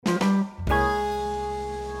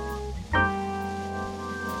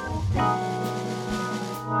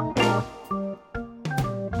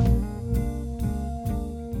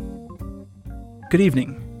Good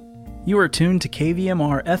evening. You are tuned to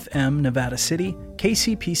KVMR FM Nevada City,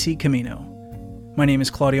 KCPC Camino. My name is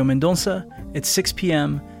Claudio Mendonça. It's 6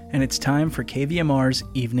 p.m., and it's time for KVMR's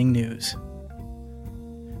Evening News.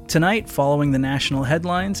 Tonight, following the national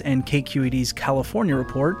headlines and KQED's California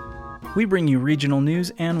Report, we bring you regional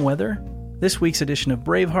news and weather, this week's edition of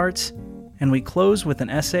Bravehearts, and we close with an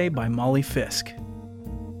essay by Molly Fisk.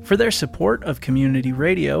 For their support of community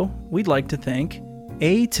radio, we'd like to thank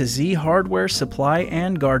A to Z Hardware Supply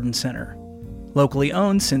and Garden Center, locally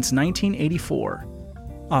owned since 1984,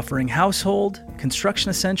 offering household, construction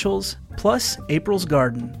essentials, plus April's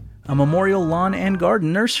Garden, a memorial lawn and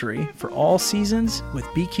garden nursery for all seasons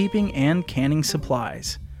with beekeeping and canning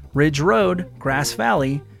supplies. Ridge Road, Grass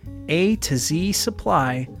Valley, A to Z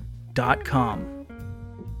Supply.com.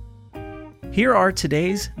 Here are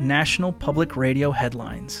today's National Public Radio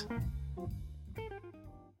headlines.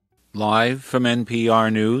 Live from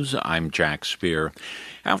NPR News, I'm Jack Speer.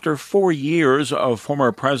 After 4 years of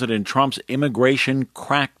former President Trump's immigration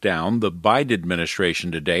crackdown, the Biden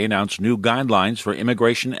administration today announced new guidelines for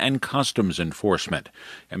immigration and customs enforcement.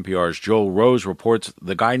 NPR's Joel Rose reports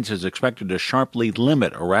the guidance is expected to sharply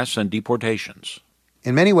limit arrests and deportations.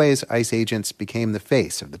 In many ways, ICE agents became the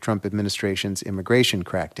face of the Trump administration's immigration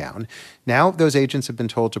crackdown. Now, those agents have been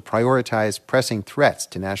told to prioritize pressing threats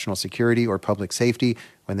to national security or public safety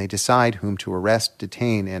when they decide whom to arrest,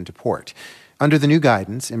 detain, and deport. Under the new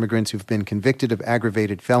guidance, immigrants who've been convicted of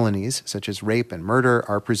aggravated felonies, such as rape and murder,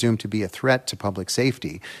 are presumed to be a threat to public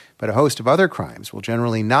safety, but a host of other crimes will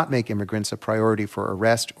generally not make immigrants a priority for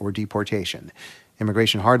arrest or deportation.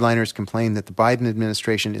 Immigration hardliners complain that the Biden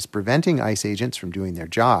administration is preventing ICE agents from doing their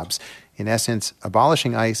jobs, in essence,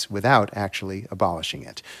 abolishing ICE without actually abolishing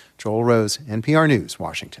it. Joel Rose, NPR News,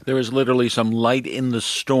 Washington. There is literally some light in the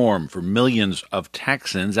storm for millions of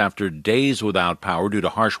Texans after days without power due to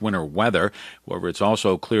harsh winter weather. However, it's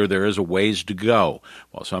also clear there is a ways to go.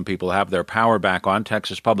 While some people have their power back on,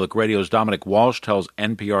 Texas Public Radio's Dominic Walsh tells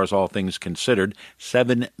NPR's All Things Considered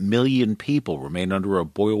 7 million people remain under a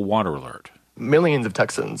boil water alert. Millions of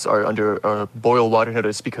Texans are under a boil water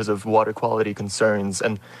notice because of water quality concerns,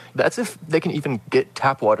 and that's if they can even get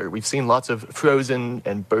tap water. We've seen lots of frozen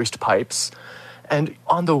and burst pipes. And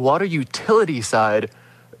on the water utility side,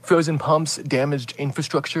 frozen pumps, damaged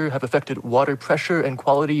infrastructure have affected water pressure and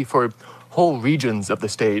quality for whole regions of the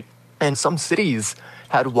state. And some cities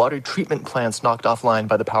had water treatment plants knocked offline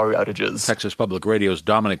by the power outages. Texas Public Radio's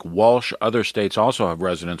Dominic Walsh. Other states also have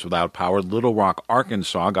residents without power. Little Rock,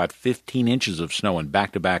 Arkansas got 15 inches of snow in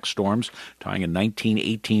back-to-back storms, tying a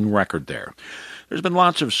 1918 record there. There's been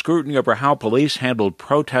lots of scrutiny over how police handled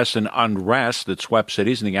protests and unrest that swept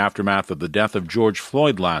cities in the aftermath of the death of George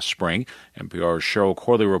Floyd last spring. NPR's Cheryl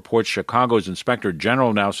Corley reports Chicago's Inspector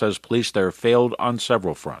General now says police there failed on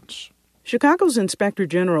several fronts. Chicago's Inspector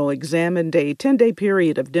General examined a 10-day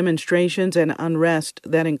period of demonstrations and unrest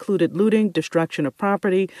that included looting, destruction of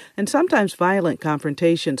property, and sometimes violent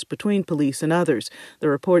confrontations between police and others. The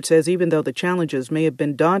report says even though the challenges may have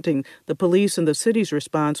been daunting, the police and the city's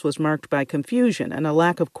response was marked by confusion and a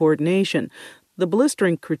lack of coordination. The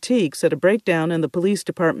blistering critiques said a breakdown in the police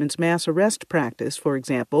department's mass arrest practice, for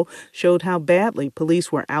example, showed how badly police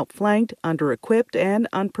were outflanked, under-equipped, and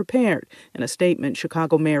unprepared. In a statement,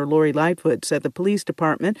 Chicago Mayor Lori Lightfoot said the police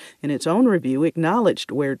department, in its own review, acknowledged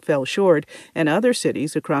where it fell short, and other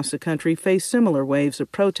cities across the country faced similar waves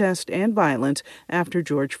of protest and violence after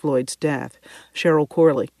George Floyd's death. Cheryl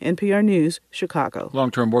Corley, NPR News, Chicago.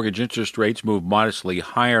 Long-term mortgage interest rates moved modestly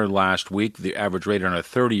higher last week, the average rate on a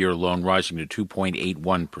 30-year loan rising to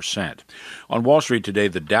 2.81%. On Wall Street today,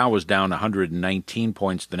 the Dow was down 119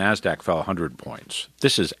 points. The Nasdaq fell 100 points.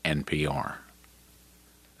 This is NPR.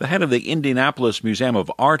 The head of the Indianapolis Museum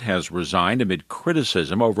of Art has resigned amid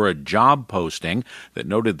criticism over a job posting that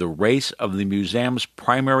noted the race of the museum's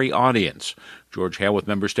primary audience. George Hale with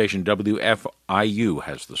member station WFIU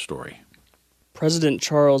has the story. President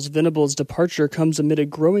Charles Venable's departure comes amid a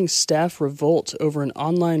growing staff revolt over an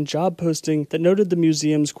online job posting that noted the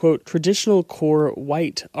museum's, quote, traditional core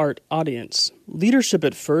white art audience. Leadership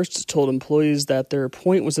at first told employees that their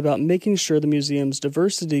point was about making sure the museum's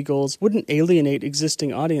diversity goals wouldn't alienate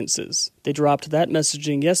existing audiences. They dropped that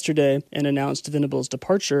messaging yesterday and announced Venable's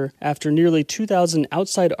departure after nearly 2,000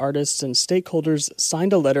 outside artists and stakeholders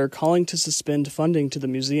signed a letter calling to suspend funding to the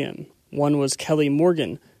museum. One was Kelly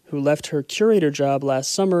Morgan, who left her curator job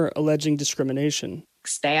last summer alleging discrimination.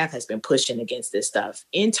 Staff has been pushing against this stuff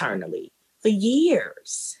internally for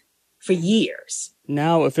years. For years.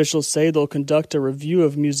 Now officials say they'll conduct a review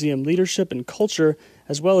of museum leadership and culture,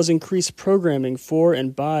 as well as increase programming for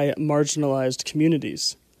and by marginalized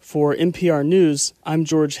communities. For NPR News, I'm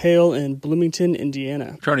George Hale in Bloomington,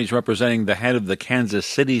 Indiana. Attorneys representing the head of the Kansas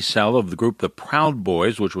City cell of the group The Proud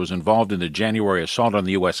Boys, which was involved in the January assault on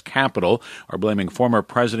the U.S. Capitol, are blaming former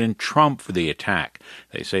President Trump for the attack.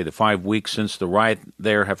 They say the 5 weeks since the riot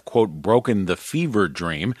there have, quote, broken the fever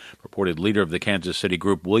dream. Reported leader of the Kansas City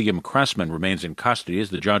group, William Cressman, remains in custody as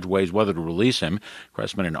the judge weighs whether to release him.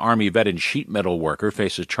 Cressman, an Army vet and sheet metal worker,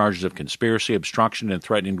 faces charges of conspiracy, obstruction, and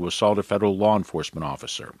threatening to assault a federal law enforcement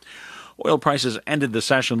officer. Oil prices ended the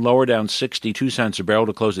session lower, down 62 cents a barrel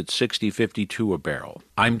to close at $60.52 a barrel.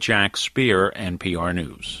 I'm Jack Speer, NPR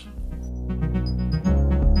News.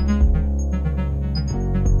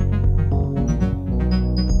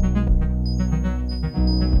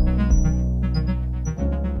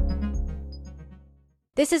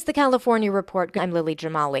 This is the California Report. I'm Lily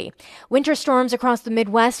Jamali. Winter storms across the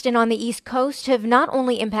Midwest and on the East Coast have not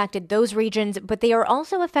only impacted those regions, but they are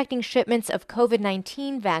also affecting shipments of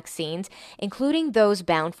COVID-19 vaccines, including those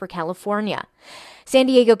bound for California. San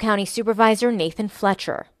Diego County Supervisor Nathan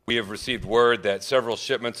Fletcher. We have received word that several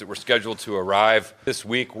shipments that were scheduled to arrive this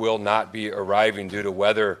week will not be arriving due to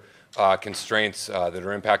weather constraints that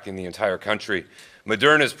are impacting the entire country.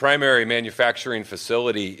 Moderna's primary manufacturing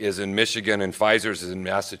facility is in Michigan and Pfizer's is in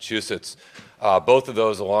Massachusetts. Both of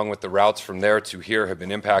those, along with the routes from there to here, have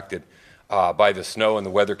been impacted by the snow and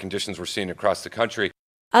the weather conditions we're seeing across the country.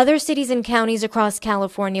 Other cities and counties across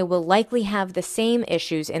California will likely have the same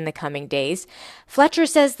issues in the coming days. Fletcher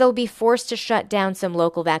says they'll be forced to shut down some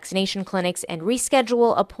local vaccination clinics and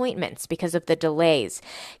reschedule appointments because of the delays.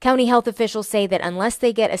 County health officials say that unless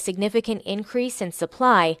they get a significant increase in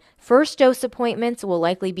supply, first dose appointments will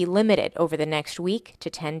likely be limited over the next week to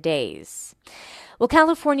 10 days. Well,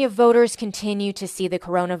 California voters continue to see the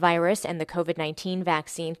coronavirus and the COVID-19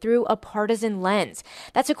 vaccine through a partisan lens.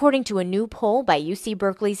 That's according to a new poll by UC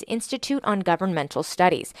Berkeley's Institute on Governmental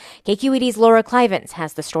Studies. KQED's Laura Clivens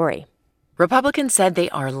has the story. Republicans said they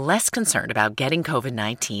are less concerned about getting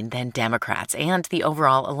COVID-19 than Democrats and the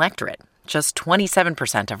overall electorate. Just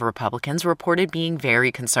 27% of Republicans reported being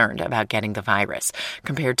very concerned about getting the virus,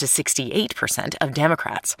 compared to 68% of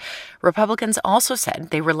Democrats. Republicans also said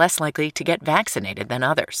they were less likely to get vaccinated than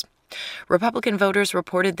others. Republican voters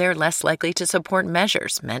reported they're less likely to support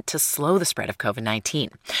measures meant to slow the spread of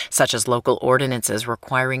COVID-19, such as local ordinances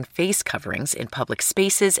requiring face coverings in public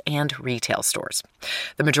spaces and retail stores.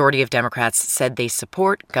 The majority of Democrats said they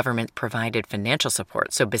support government-provided financial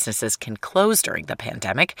support so businesses can close during the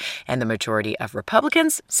pandemic, and the majority of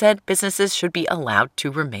Republicans said businesses should be allowed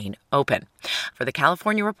to remain open. For the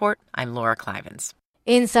California Report, I'm Laura Clivens.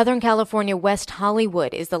 In Southern California, West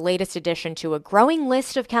Hollywood is the latest addition to a growing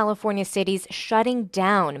list of California cities shutting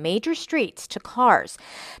down major streets to cars.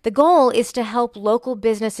 The goal is to help local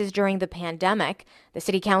businesses during the pandemic. The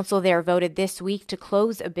city council there voted this week to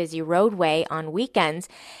close a busy roadway on weekends.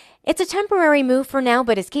 It's a temporary move for now,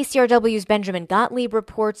 but as KCRW's Benjamin Gottlieb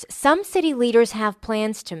reports, some city leaders have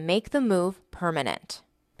plans to make the move permanent.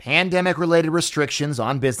 Pandemic-related restrictions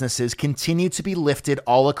on businesses continue to be lifted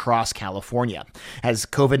all across California as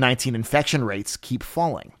COVID-19 infection rates keep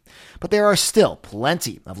falling. But there are still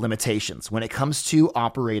plenty of limitations when it comes to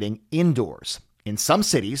operating indoors. In some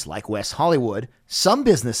cities, like West Hollywood, some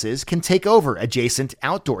businesses can take over adjacent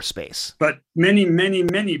outdoor space. But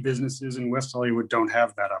many businesses in West Hollywood don't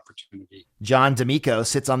have that opportunity. John D'Amico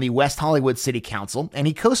sits on the West Hollywood City Council, and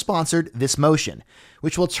he co-sponsored this motion,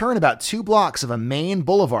 which will turn about 2 blocks of a main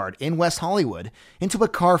boulevard in West Hollywood into a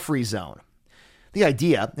car-free zone. The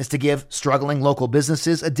idea is to give struggling local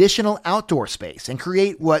businesses additional outdoor space and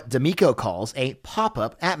create what D'Amico calls a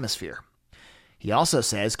pop-up atmosphere. He also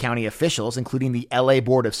says county officials, including the LA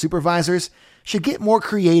Board of Supervisors, should get more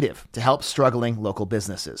creative to help struggling local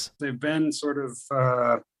businesses. They've been sort of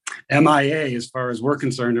MIA as far as we're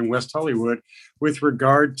concerned in West Hollywood with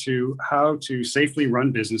regard to how to safely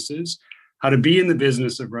run businesses, how to be in the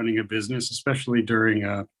business of running a business, especially during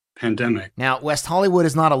a pandemic. Now, West Hollywood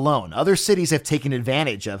is not alone. Other cities have taken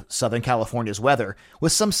advantage of Southern California's weather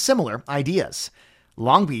with some similar ideas.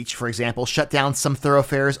 Long Beach, for example, shut down some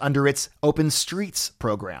thoroughfares under its Open Streets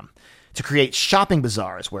program to create shopping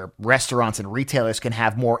bazaars where restaurants and retailers can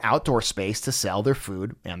have more outdoor space to sell their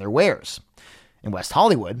food and their wares. In West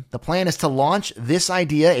Hollywood, the plan is to launch this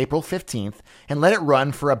idea April 15th and let it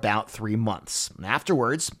run for about 3 months. And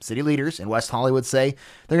afterwards, city leaders in West Hollywood say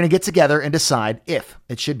they're going to get together and decide if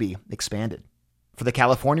it should be expanded. For the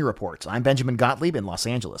California Report, I'm Benjamin Gottlieb in Los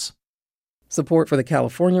Angeles. Support for the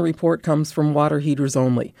California Report comes from Water Heaters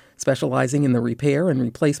Only, specializing in the repair and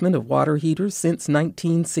replacement of water heaters since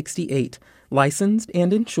 1968. Licensed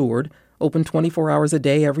and insured, open 24 hours a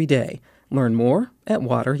day every day. Learn more at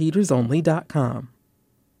waterheatersonly.com.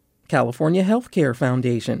 California Healthcare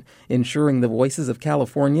Foundation, ensuring the voices of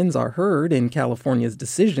Californians are heard in California's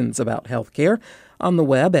decisions about healthcare, on the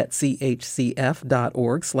web at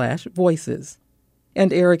chcf.org/voices.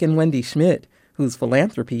 And Eric and Wendy Schmidt, whose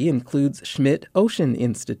philanthropy includes Schmidt Ocean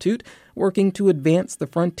Institute, working to advance the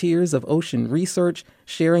frontiers of ocean research,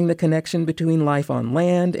 sharing the connection between life on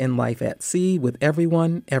land and life at sea with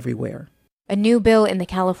everyone, everywhere. A new bill in the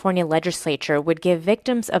California legislature would give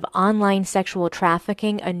victims of online sexual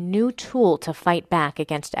trafficking a new tool to fight back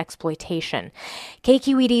against exploitation.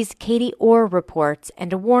 KQED's Katie Orr reports,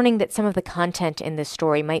 and a warning that some of the content in this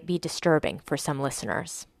story might be disturbing for some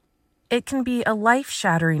listeners. It can be a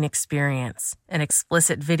life-shattering experience. An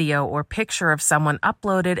explicit video or picture of someone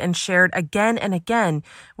uploaded and shared again and again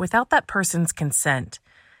without that person's consent.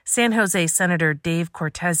 San Jose Senator Dave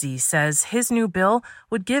Cortese says his new bill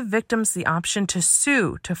would give victims the option to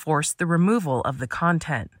sue to force the removal of the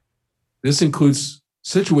content. This includes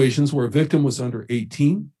situations where a victim was under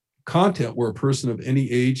 18, content where a person of any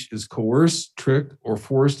age is coerced, tricked, or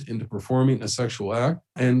forced into performing a sexual act,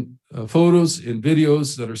 and photos and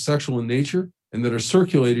videos that are sexual in nature and that are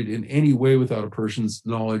circulated in any way without a person's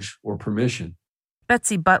knowledge or permission.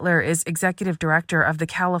 Betsy Butler is executive director of the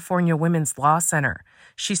California Women's Law Center.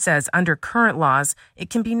 She says under current laws, it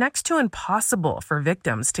can be next to impossible for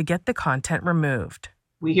victims to get the content removed.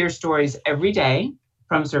 We hear stories every day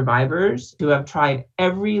from survivors who have tried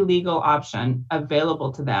every legal option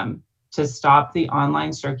available to them to stop the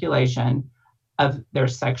online circulation of their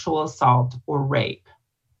sexual assault or rape.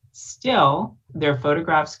 Still, their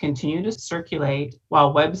photographs continue to circulate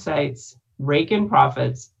while websites rake in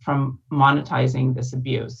profits from monetizing this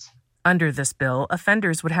abuse. Under this bill,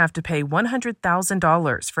 offenders would have to pay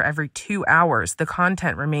 $100,000 for every 2 hours the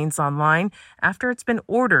content remains online after it's been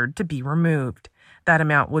ordered to be removed. That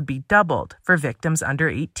amount would be doubled for victims under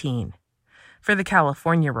 18. For the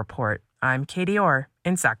California Report, I'm Katie Orr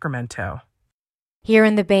in Sacramento. Here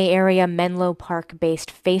in the Bay Area, Menlo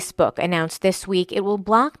Park-based Facebook announced this week it will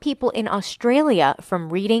block people in Australia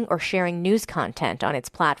from reading or sharing news content on its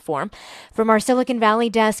platform. From our Silicon Valley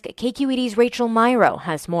desk, KQED's Rachel Myrow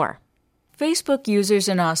has more. Facebook users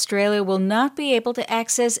in Australia will not be able to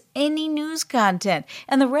access any news content,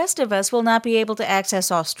 and the rest of us will not be able to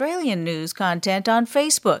access Australian news content on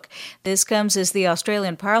Facebook. This comes as the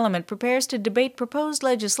Australian Parliament prepares to debate proposed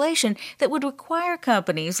legislation that would require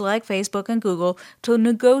companies like Facebook and Google to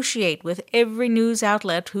negotiate with every news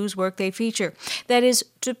outlet whose work they feature. That is,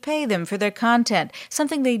 to pay them for their content,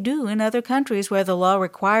 something they do in other countries where the law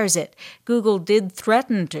requires it. Google did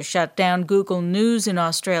threaten to shut down Google News in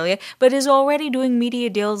Australia, but is already doing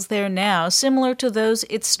media deals there now, similar to those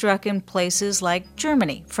it struck in places like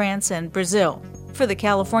Germany, France, and Brazil. For the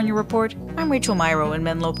California Report, I'm Rachel Myrow in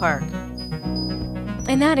Menlo Park.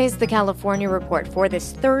 And that is the California Report for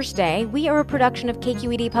this Thursday. We are a production of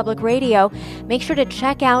KQED Public Radio. Make sure to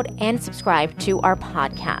check out and subscribe to our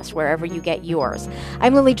podcast wherever you get yours.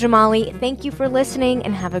 I'm Lily Jamali. Thank you for listening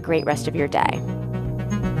and have a great rest of your day.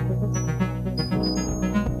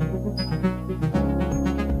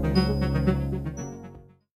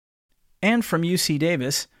 And from UC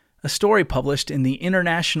Davis, a story published in the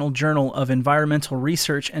International Journal of Environmental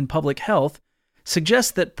Research and Public Health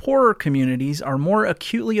suggests that poorer communities are more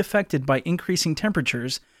acutely affected by increasing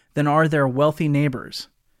temperatures than are their wealthy neighbors.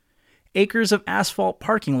 Acres of asphalt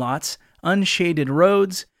parking lots, unshaded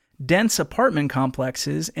roads, dense apartment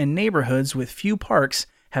complexes, and neighborhoods with few parks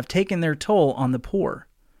have taken their toll on the poor.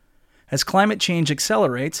 As climate change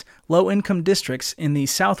accelerates, low-income districts in the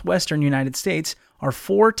southwestern United States are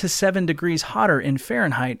 4 to 7 degrees hotter in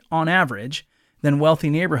Fahrenheit on average than wealthy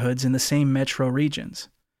neighborhoods in the same metro regions.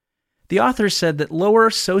 The authors said that lower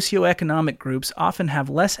socioeconomic groups often have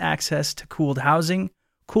less access to cooled housing,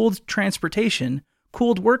 cooled transportation,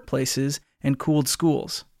 cooled workplaces, and cooled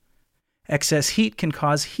schools. Excess heat can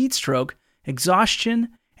cause heat stroke, exhaustion,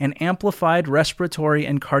 and amplified respiratory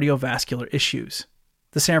and cardiovascular issues.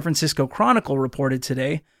 The San Francisco Chronicle reported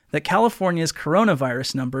today that California's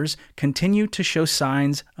coronavirus numbers continue to show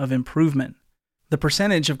signs of improvement. The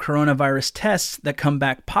percentage of coronavirus tests that come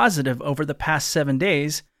back positive over the past 7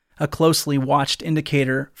 days, a closely watched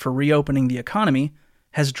indicator for reopening the economy,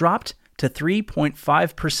 has dropped to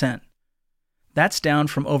 3.5%. That's down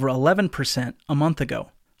from over 11% a month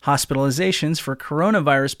ago. Hospitalizations for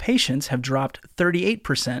coronavirus patients have dropped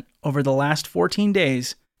 38% over the last 14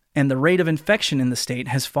 days, and the rate of infection in the state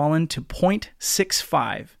has fallen to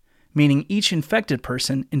 0.65, meaning each infected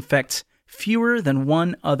person infects fewer than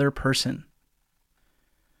one other person.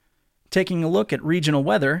 Taking a look at regional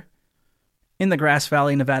weather, in the Grass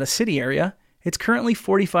Valley, Nevada City area, it's currently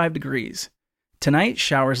 45 degrees. Tonight,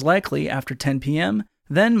 showers likely after 10 p.m.,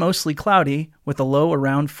 then mostly cloudy with a low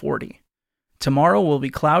around 40. Tomorrow will be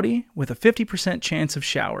cloudy with a 50% chance of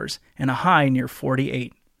showers and a high near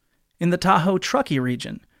 48. In the Tahoe-Truckee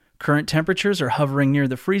region, current temperatures are hovering near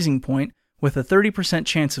the freezing point with a 30%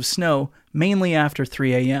 chance of snow mainly after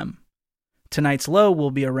 3 a.m. Tonight's low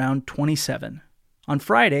will be around 27. On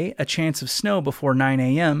Friday, a chance of snow before 9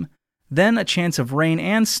 a.m., then a chance of rain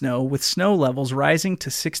and snow with snow levels rising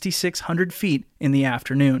to 6,600 feet in the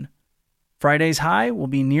afternoon. Friday's high will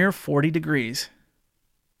be near 40 degrees.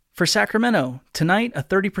 For Sacramento, tonight a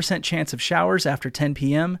 30% chance of showers after 10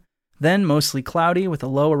 p.m., then mostly cloudy with a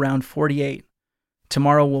low around 48.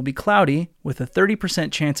 Tomorrow will be cloudy with a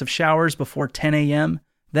 30% chance of showers before 10 a.m.,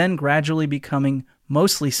 then gradually becoming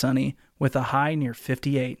mostly sunny with a high near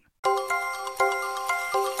 58.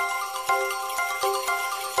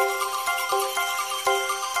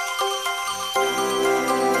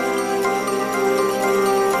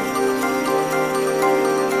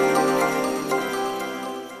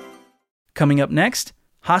 Coming up next,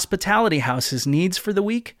 Hospitality House's needs for the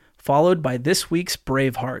week, followed by this week's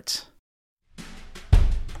Bravehearts.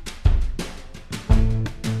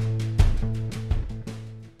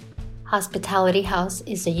 Hospitality House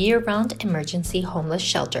is a year-round emergency homeless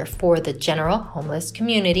shelter for the general homeless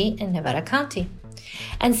community in Nevada County.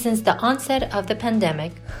 And since the onset of the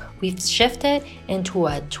pandemic, we've shifted into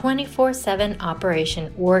a 24/7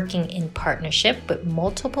 operation working in partnership with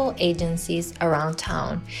multiple agencies around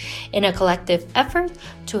town in a collective effort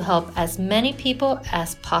to help as many people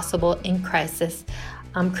as possible in crisis.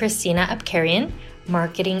 I'm Christina Abkarian,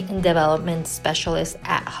 Marketing and Development Specialist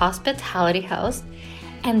at Hospitality House,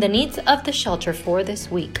 and the needs of the shelter for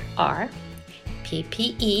this week are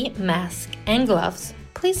PPE, masks, and gloves.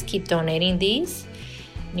 Please keep donating these.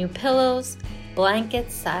 New pillows, blanket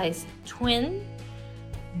size twin,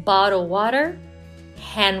 bottled water,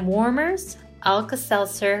 hand warmers,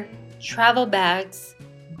 Alka-Seltzer, travel bags,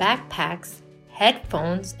 backpacks,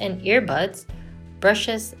 headphones and earbuds,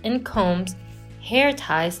 brushes and combs, hair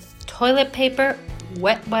ties, toilet paper,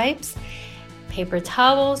 wet wipes, paper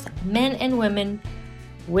towels, men and women,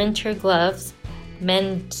 winter gloves,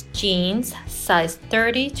 men's jeans, size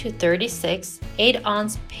 30 to 36,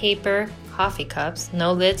 8-ounce paper coffee cups,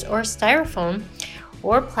 no lids or styrofoam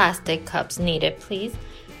or plastic cups needed, please.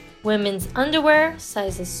 Women's underwear,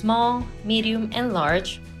 sizes small, medium, and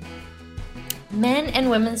large. Men and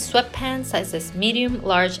women's sweatpants, sizes medium,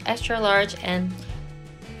 large, extra large, and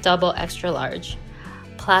double extra large.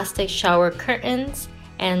 Plastic shower curtains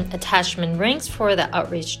and attachment rings for the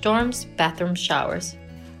outreach dorms, bathroom showers.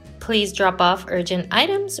 Please drop off urgent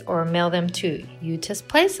items or mail them to Utah's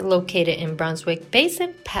Place, located in Brunswick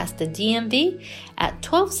Basin, past the DMV at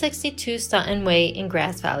 1262 Staunton Way in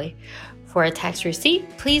Grass Valley. For a tax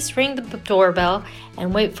receipt, please ring the doorbell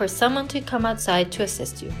and wait for someone to come outside to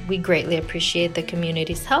assist you. We greatly appreciate the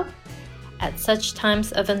community's help at such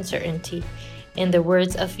times of uncertainty. In the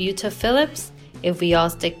words of Utah Phillips, if we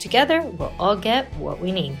all stick together, we'll all get what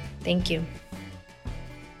we need. Thank you.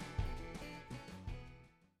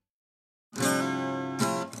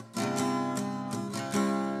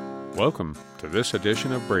 Welcome to this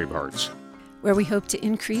edition of Bravehearts, where we hope to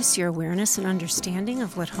increase your awareness and understanding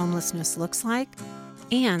of what homelessness looks like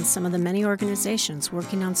and some of the many organizations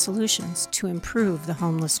working on solutions to improve the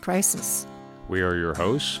homeless crisis. We are your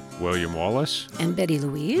hosts, William Wallace and Betty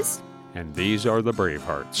Louise, and these are the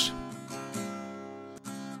Bravehearts.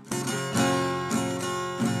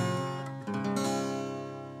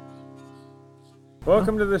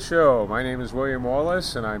 Welcome to the show. My name is William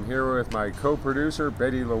Wallace, and I'm here with my co-producer,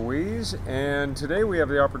 Betty Louise. And today we have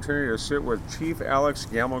the opportunity to sit with Chief Alex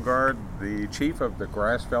Gamelgard, the Chief of the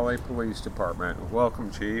Grass Valley Police Department.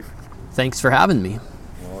 Welcome, Chief. Thanks for having me.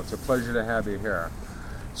 Well, it's a pleasure to have you here.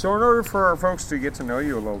 So in order for our folks to get to know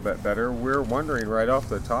you a little bit better, we're wondering right off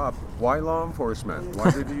the top, why law enforcement? Why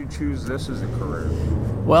did you choose this as a career?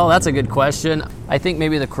 Well, that's a good question. I think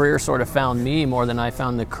maybe the career sort of found me more than I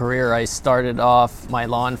found the career. I started off my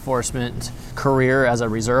law enforcement career as a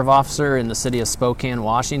reserve officer in the city of Spokane,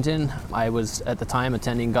 Washington. I was at the time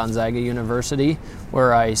attending Gonzaga University,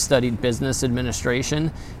 where I studied business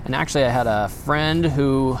administration. And actually I had a friend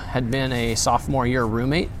who had been a sophomore year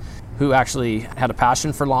roommate who actually had a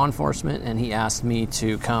passion for law enforcement, and he asked me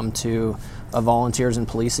to come to a volunteers in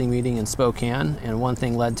policing meeting in Spokane, and one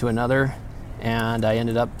thing led to another, and I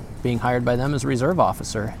ended up being hired by them as a reserve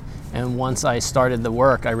officer. And once I started the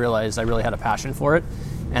work, I realized I really had a passion for it,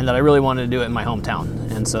 and that I really wanted to do it in my hometown.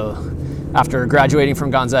 And so after graduating from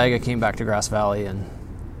Gonzaga, I came back to Grass Valley, and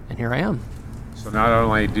here I am. So not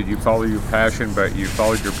only did you follow your passion, but you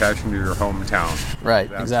followed your passion to your hometown. Right,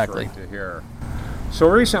 That's exactly. Great to hear. So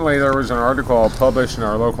recently there was an article published in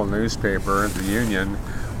our local newspaper, The Union,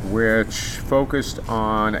 which focused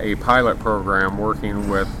on a pilot program working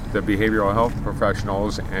with the behavioral health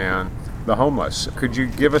professionals and the homeless. Could you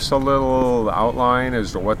give us a little outline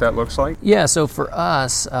as to what that looks like? Yeah, so for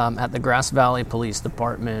us at the Grass Valley Police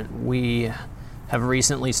Department, we have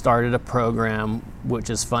recently started a program which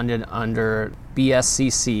is funded under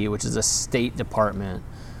BSCC, which is a state department,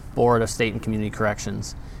 Board of State and Community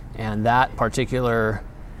Corrections. And that particular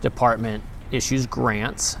department issues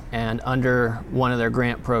grants, and under one of their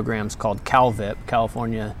grant programs called CalVIP,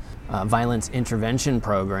 California Violence Intervention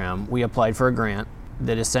Program, we applied for a grant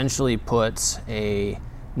that essentially puts a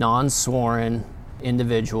non-sworn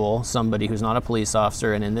individual, somebody who's not a police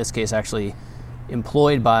officer, and in this case actually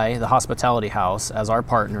employed by the Hospitality House as our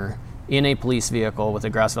partner, in a police vehicle with a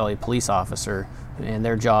Grass Valley police officer, and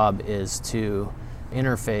their job is to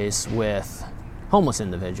interface with homeless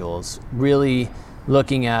individuals, really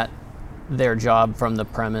looking at their job from the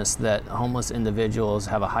premise that homeless individuals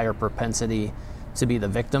have a higher propensity to be the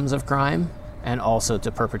victims of crime and also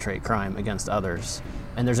to perpetrate crime against others.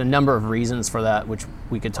 And there's a number of reasons for that, which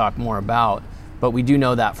we could talk more about, but we do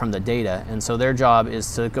know that from the data. And so their job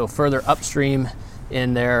is to go further upstream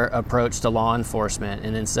in their approach to law enforcement,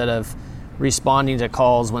 and instead of responding to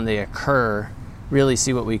calls when they occur, really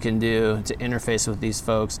see what we can do to interface with these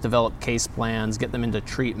folks, develop case plans, get them into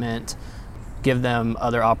treatment, give them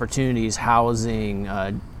other opportunities, housing,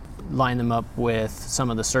 line them up with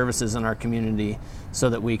some of the services in our community so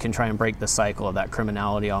that we can try and break the cycle of that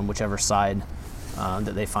criminality on whichever side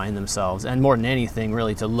that they find themselves. And more than anything,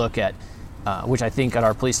 really to look at, which I think at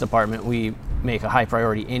our police department we make a high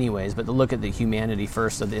priority anyways, but to look at the humanity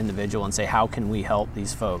first of the individual and say, how can we help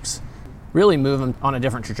these folks? Really move them on a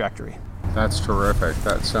different trajectory. That's terrific.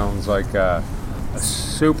 That sounds like a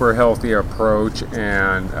super healthy approach,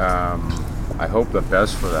 and I hope the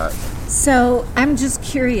best for that. So I'm just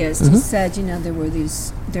curious. You said,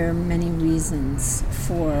 there are many reasons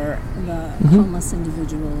for the homeless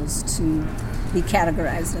individuals to be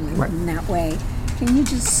categorized in that way. Can you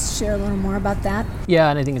just share a little more about that? Yeah,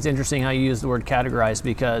 and I think it's interesting how you use the word categorized,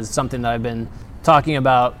 because something that I've been talking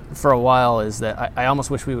about for a while is that I almost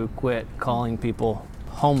wish we would quit calling people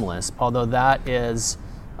homeless, although that is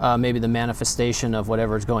maybe the manifestation of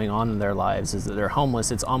whatever's going on in their lives is that they're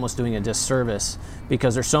homeless. It's almost doing a disservice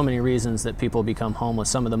because there's so many reasons that people become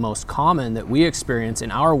homeless. Some of the most common that we experience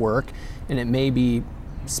in our work, and it may be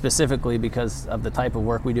specifically because of the type of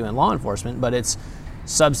work we do in law enforcement, but it's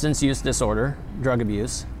substance use disorder, drug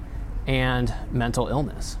abuse, and mental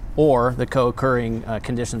illness, or the co-occurring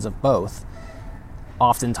conditions of both.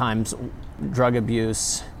 Oftentimes drug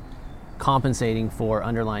abuse compensating for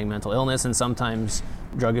underlying mental illness, and sometimes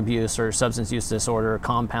drug abuse or substance use disorder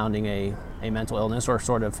compounding a mental illness or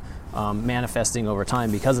sort of manifesting over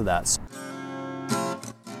time because of that.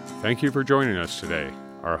 Thank you for joining us today.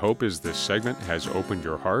 Our hope is this segment has opened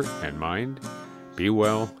your heart and mind. Be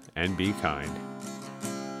well and be kind.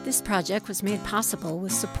 This project was made possible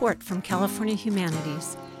with support from California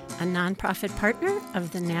Humanities, a nonprofit partner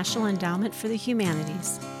of the National Endowment for the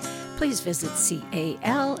Humanities. Please visit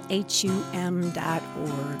calhum.org.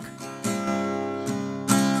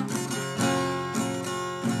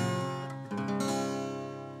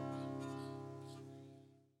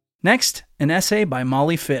 Next, an essay by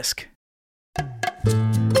Molly Fisk.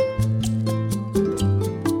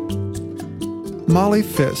 Molly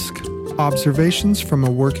Fisk, Observations from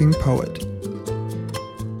a Working Poet.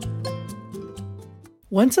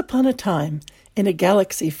 Once upon a time, in a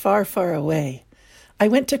galaxy far, far away, I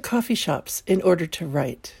went to coffee shops in order to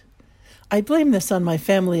write. I blame this on my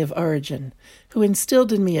family of origin, who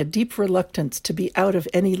instilled in me a deep reluctance to be out of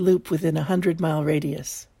any loop within a 100-mile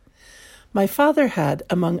radius. My father had,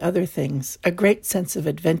 among other things, a great sense of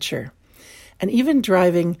adventure, and even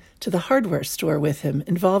driving to the hardware store with him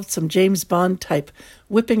involved some James Bond type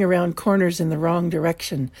whipping around corners in the wrong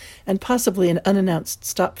direction and possibly an unannounced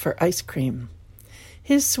stop for ice cream.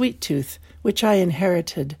 His sweet tooth, which I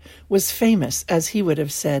inherited, was famous, as he would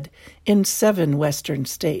have said, in 7 western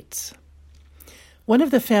states. One of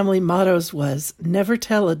the family mottos was, "Never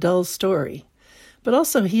tell a dull story," but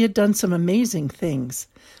also he had done some amazing things,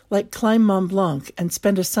 like climb Mont Blanc and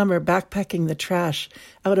spend a summer backpacking the trash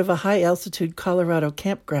out of a high-altitude Colorado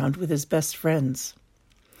campground with his best friends.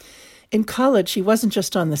 In college, he wasn't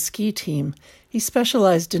just on the ski team. He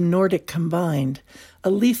specialized in Nordic combined, a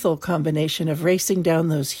lethal combination of racing down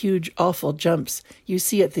those huge, awful jumps you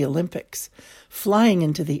see at the Olympics, flying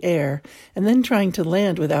into the air, and then trying to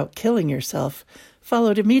land without killing yourself,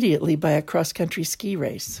 followed immediately by a cross-country ski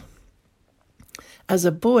race. As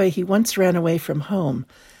a boy, he once ran away from home,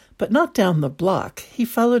 but not down the block. He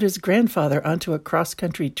followed his grandfather onto a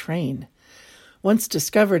cross-country train. Once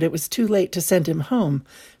discovered, it was too late to send him home,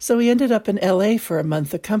 so he ended up in L.A. for a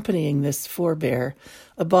month accompanying this forebear,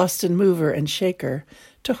 a Boston mover and shaker,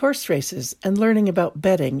 to horse races and learning about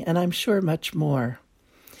betting, and I'm sure much more.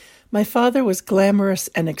 My father was glamorous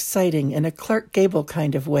and exciting in a Clark Gable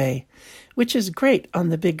kind of way, which is great on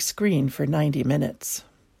the big screen for 90 minutes.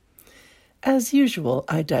 As usual,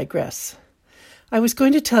 I digress. I was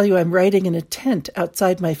going to tell you I'm writing in a tent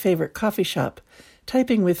outside my favorite coffee shop,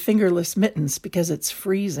 typing with fingerless mittens because it's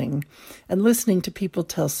freezing, and listening to people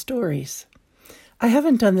tell stories. I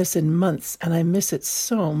haven't done this in months, and I miss it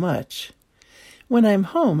so much. When I'm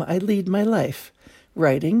home, I lead my life,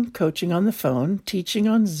 writing, coaching on the phone, teaching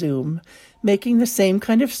on Zoom, making the same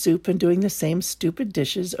kind of soup and doing the same stupid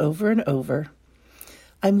dishes over and over.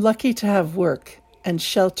 I'm lucky to have work and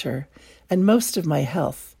shelter and most of my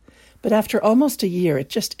health, but after almost a year, it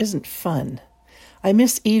just isn't fun. I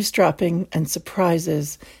miss eavesdropping and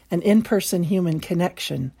surprises and in-person human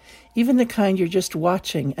connection, even the kind you're just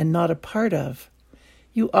watching and not a part of.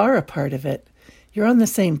 You are a part of it. You're on the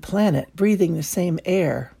same planet, breathing the same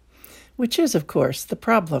air, which is, of course, the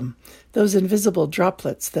problem, those invisible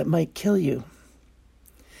droplets that might kill you.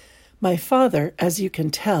 My father, as you can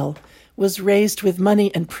tell, was raised with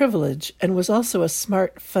money and privilege and was also a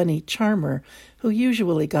smart, funny charmer who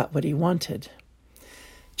usually got what he wanted.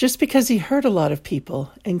 Just because he hurt a lot of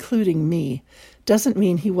people, including me, doesn't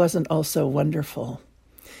mean he wasn't also wonderful.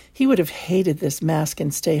 He would have hated this mask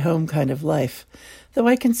and stay home kind of life, though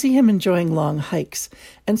I can see him enjoying long hikes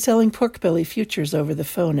and selling pork belly futures over the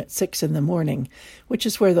phone at 6 a.m, which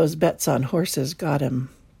is where those bets on horses got him.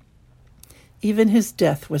 Even his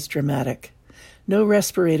death was dramatic. No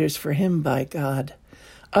respirators for him, by God.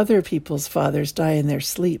 Other people's fathers die in their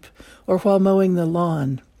sleep or while mowing the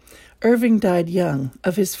lawn. Irving died young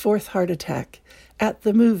of his 4th heart attack, at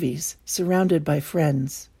the movies, surrounded by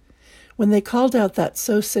friends. When they called out that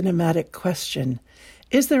so cinematic question,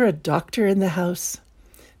 "Is there a doctor in the house?"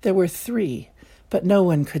 There were 3, but no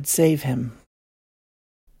one could save him.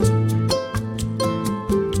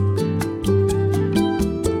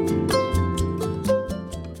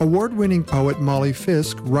 Award-winning poet Molly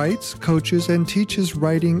Fisk writes, coaches, and teaches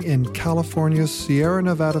writing in California's Sierra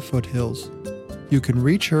Nevada foothills. You can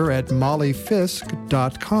reach her at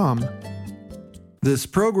mollyfisk.com. This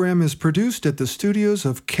program is produced at the studios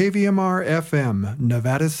of KVMR-FM,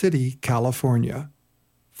 Nevada City, California.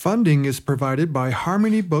 Funding is provided by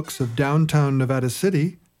Harmony Books of downtown Nevada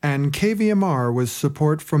City and KVMR with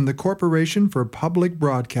support from the Corporation for Public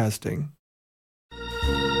Broadcasting.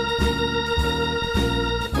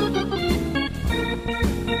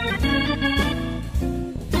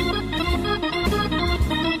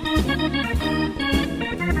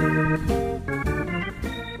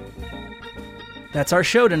 That's our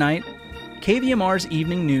show tonight. KVMR's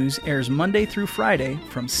Evening News airs Monday through Friday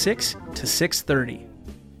from 6 to 6:30.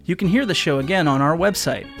 You can hear the show again on our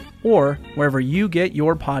website or wherever you get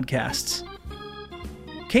your podcasts.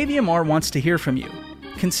 KVMR wants to hear from you.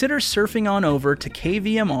 Consider surfing on over to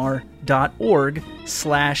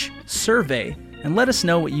kvmr.org/survey and let us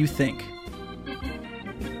know what you think.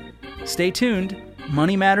 Stay tuned.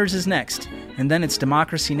 Money Matters is next, and then it's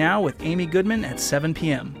Democracy Now! With Amy Goodman at 7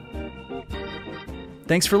 p.m.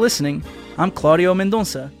 Thanks for listening. I'm Claudio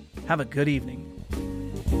Mendonça. Have a good evening.